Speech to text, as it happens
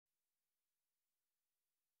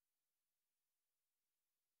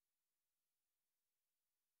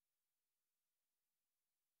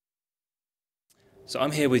So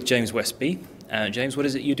I'm here with James Westby. James, what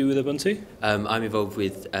is it you do with Ubuntu? I'm involved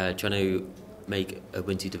with trying to make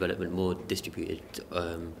Ubuntu development more distributed.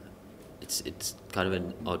 It's kind of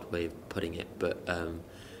an odd way of putting it, but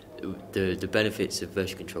the benefits of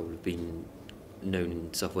version control have been known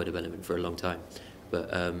in software development for a long time.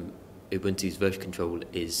 But Ubuntu's version control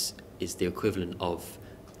is the equivalent of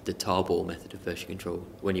the tarball method of version control.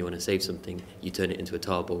 When you want to save something, you turn it into a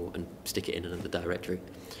tarball and stick it in another directory.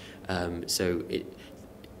 So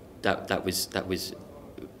that was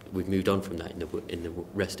we've moved on from that in the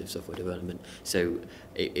rest of software development. So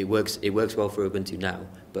it works well for Ubuntu now,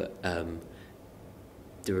 but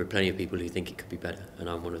there are plenty of people who think it could be better, and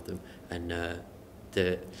I'm one of them. And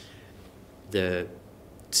the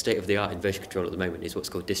state of the art in version control at the moment is what's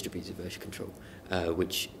called distributed version control,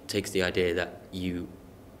 which takes the idea that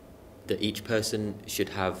each person should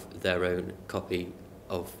have their own copy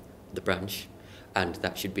of the branch, and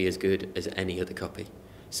that should be as good as any other copy.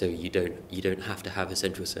 So you don't have to have a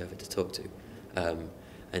central server to talk to,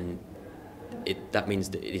 and that means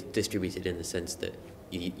that it is distributed in the sense that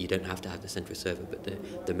you don't have to have the central server.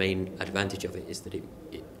 But the main advantage of it is that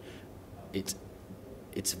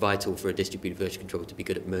it's vital for a distributed version control to be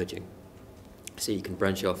good at merging. So you can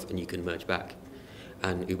branch off and you can merge back.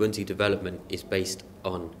 And Ubuntu development is based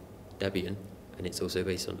on Debian, and it's also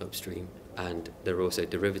based on Upstream, and there are also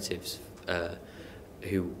derivatives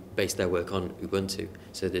who base their work on Ubuntu.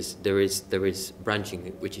 So there is branching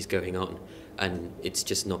which is going on, and it's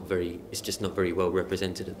just not very well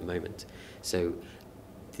represented at the moment. So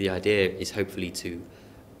the idea is hopefully to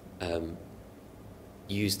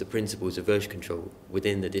use the principles of version control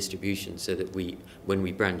within the distribution, so that when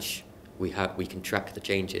we branch, we can track the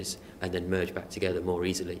changes and then merge back together more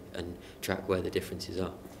easily and track where the differences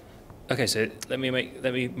are. Okay, so let me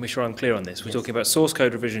make sure I'm clear on this. We're Yes. talking about source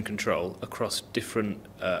code revision control across different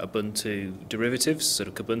Ubuntu derivatives, sort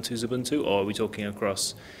of Ubuntu's Ubuntu, or are we talking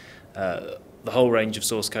across the whole range of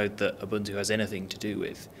source code that Ubuntu has anything to do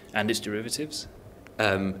with and its derivatives?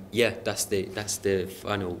 Yeah, that's the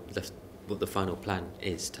final. What the final plan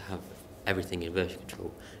is, to have everything in version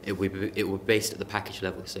control. It will be based at the package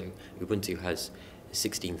level. So Ubuntu has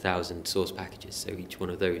 16,000 source packages. So each one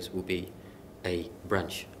of those will be a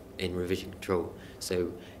branch in revision control.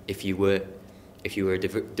 So if you were a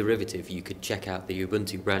derivative, you could check out the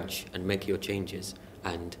Ubuntu branch and make your changes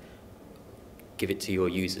and give it to your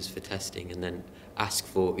users for testing, and then ask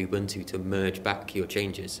for Ubuntu to merge back your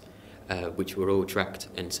changes, which were all tracked.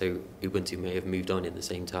 And so Ubuntu may have moved on in the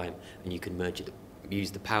same time, and you can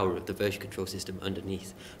use the power of the version control system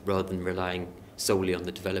underneath, rather than relying solely on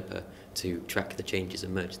the developer to track the changes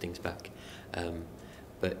and merge things back.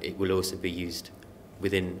 But it will also be used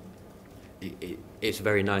within. It's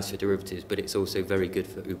very nice for derivatives, but it's also very good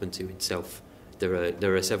for Ubuntu itself.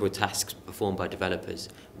 There are several tasks performed by developers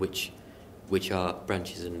which are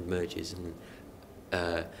branches and merges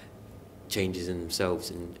and changes in themselves.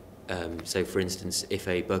 And so, for instance, if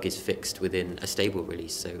a bug is fixed within a stable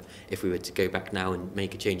release, so if we were to go back now and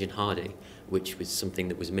make a change in harding, which was something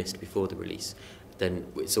that was missed before the release, then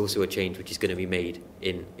it's also a change which is going to be made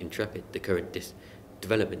in Intrepid, the current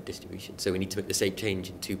development distribution. So we need to make the same change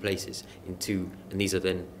in two places, and these are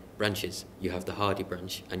then branches. You have the Hardy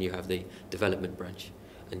branch and you have the development branch,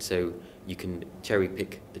 and so you can cherry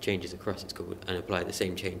pick the changes across, it's called, and apply the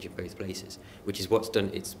same change in both places, which is what's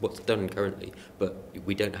done currently. But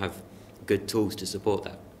we don't have good tools to support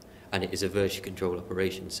that, and it is a version control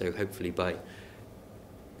operation. So hopefully, by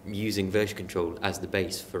using version control as the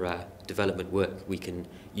base for our development work, we can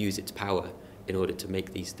use its power in order to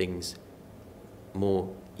make these things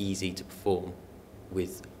more easy to perform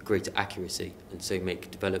with greater accuracy, and so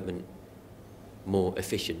make development more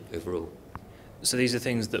efficient overall. So these are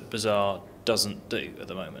things that Bazaar doesn't do at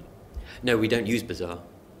the moment? No, we don't use Bazaar.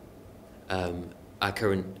 Our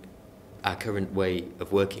current way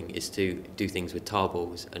of working is to do things with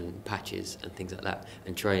tarballs and patches and things like that,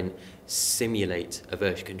 and try and simulate a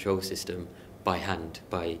version control system by hand,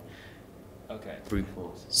 by brute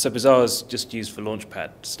force. So Bazaar's just used for Launchpad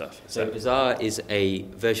stuff? So Bazaar is a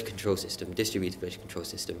version control system, distributed version control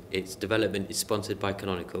system. Its development is sponsored by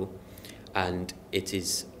Canonical, and it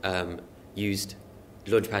is used.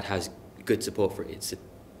 Launchpad has good support for it. It's a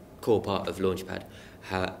core part of Launchpad.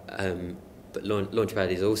 But Launchpad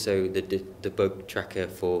is also the bug tracker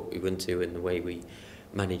for Ubuntu and the way we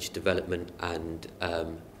manage development. And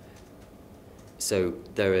so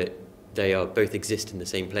they are both exist in the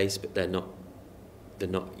same place, but they're not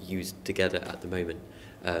used together at the moment.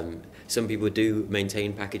 Some people do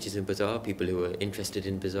maintain packages in Bazaar, people who are interested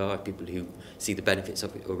in Bazaar, people who see the benefits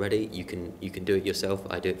of it already. You can do it yourself.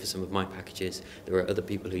 I do it for some of my packages. There are other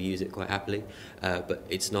people who use it quite happily, but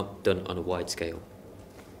it's not done on a wide scale.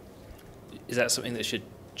 Is that something that should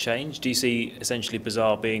change? Do you see essentially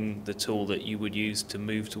Bazaar being the tool that you would use to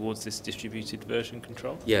move towards this distributed version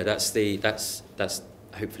control? Yeah, that's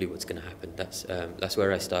hopefully what's going to happen. That's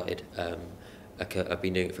where I started. I've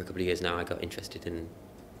been doing it for a couple of years now. I got interested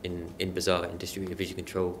in Bazaar and distributed version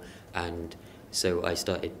control, and so I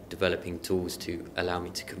started developing tools to allow me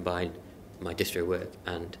to combine my distro work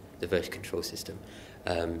and the version control system.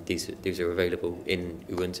 These are available in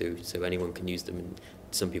Ubuntu, so anyone can use them, and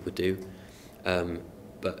some people do.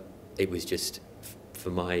 But it was just for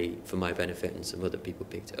my benefit, and some other people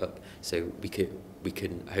picked it up. So we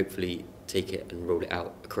can hopefully take it and roll it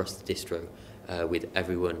out across the distro with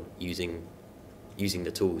everyone using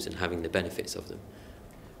the tools and having the benefits of them.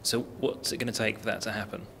 So what's it going to take for that to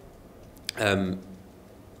happen?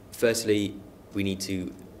 Firstly, we need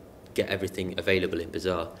to get everything available in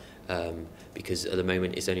Bazaar, because at the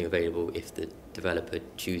moment it's only available if the developer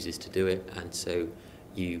chooses to do it, and so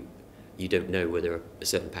you don't know whether a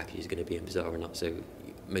certain package is going to be in Bazaar or not, so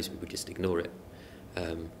most people just ignore it.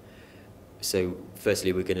 So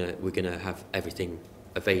firstly, we're gonna have everything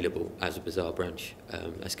available as a Bazaar branch.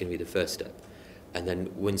 That's going to be the first step, and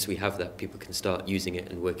then once we have that, people can start using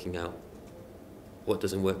it and working out what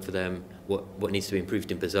doesn't work for them, what needs to be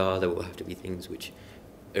improved in Bazaar. There will have to be things which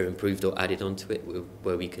are improved or added onto it,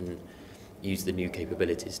 where we can use the new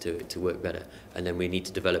capabilities to work better. And then we need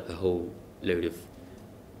to develop a whole load of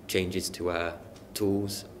changes to our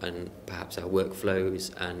tools and perhaps our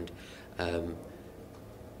workflows, and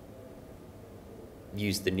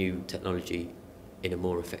use the new technology in a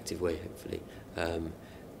more effective way, hopefully.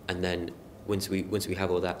 And then once we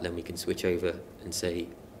have all that, then we can switch over and say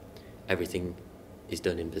everything is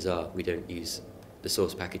done in Bazaar. We don't use the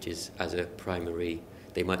source packages as a primary.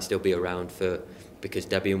 They might still be around because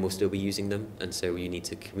Debian will still be using them, and so you need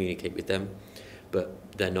to communicate with them, but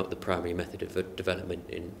they're not the primary method of development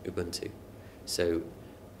in Ubuntu. So,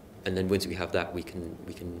 and then once we have that, we can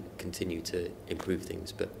continue to improve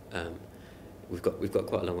things. But we've got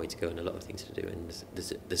quite a long way to go and a lot of things to do, and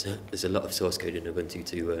there's a lot of source code in Ubuntu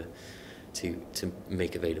to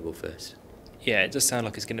make available first. Yeah, it does sound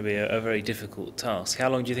like it's going to be a very difficult task. How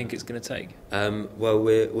long do you think it's going to take? Well,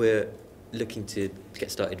 we're looking to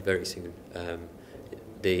get started very soon.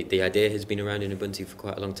 The idea has been around in Ubuntu for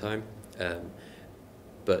quite a long time,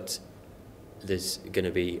 but there's going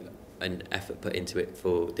to be an effort put into it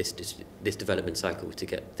for this development cycle to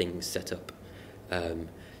get things set up.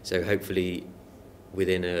 So hopefully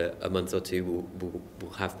within a month or two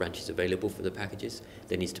we'll have branches available for the packages.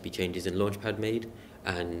 There needs to be changes in Launchpad made,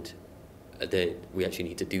 and we actually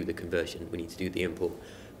need to do the conversion. We need to do the import,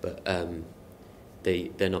 but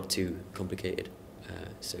they're not too complicated.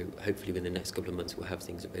 So hopefully within the next couple of months we'll have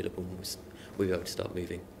things available and we'll be able to start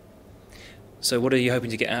moving. So what are you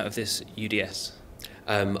hoping to get out of this UDS?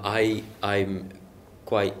 I'm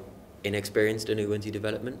quite inexperienced in Ubuntu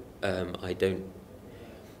development. I don't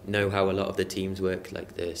know how a lot of the teams work,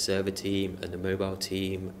 like the server team and the mobile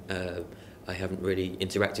team. I haven't really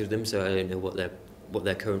interacted with them, so I don't know what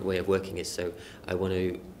their current way of working is. So I want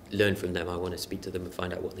to learn from them. I want to speak to them and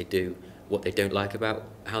find out what they do, what they don't like about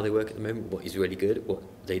how they work at the moment, what is really good, what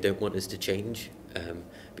they don't want us to change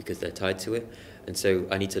because they're tied to it. And so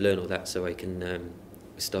I need to learn all that so I can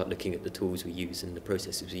start looking at the tools we use and the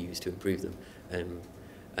processes we use to improve them.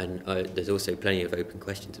 And there's also plenty of open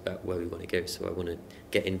questions about where we want to go, so I want to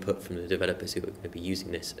get input from the developers who are going to be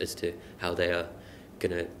using this as to how they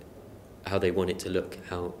want it to look,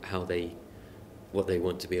 what they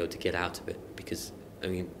want to be able to get out of it. Because I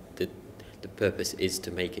mean, the purpose is to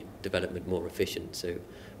make development more efficient. So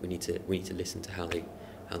we need to listen to how they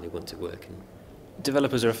want to work. And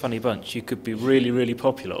developers are a funny bunch. You could be really, really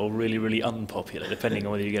popular or really, really unpopular, depending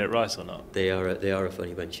on whether you get it right or not. They are a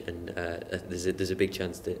funny bunch, and there's a big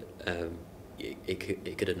chance that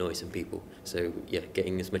it could annoy some people. So yeah,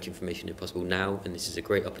 getting as much information as possible now, and this is a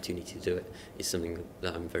great opportunity to do it, is something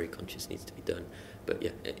that I'm very conscious needs to be done. But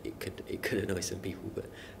yeah, it could annoy some people, but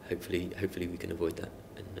hopefully we can avoid that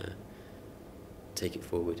and take it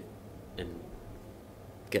forward and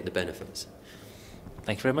get the benefits.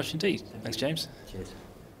 Thank you very much indeed. Thanks, James. Cheers.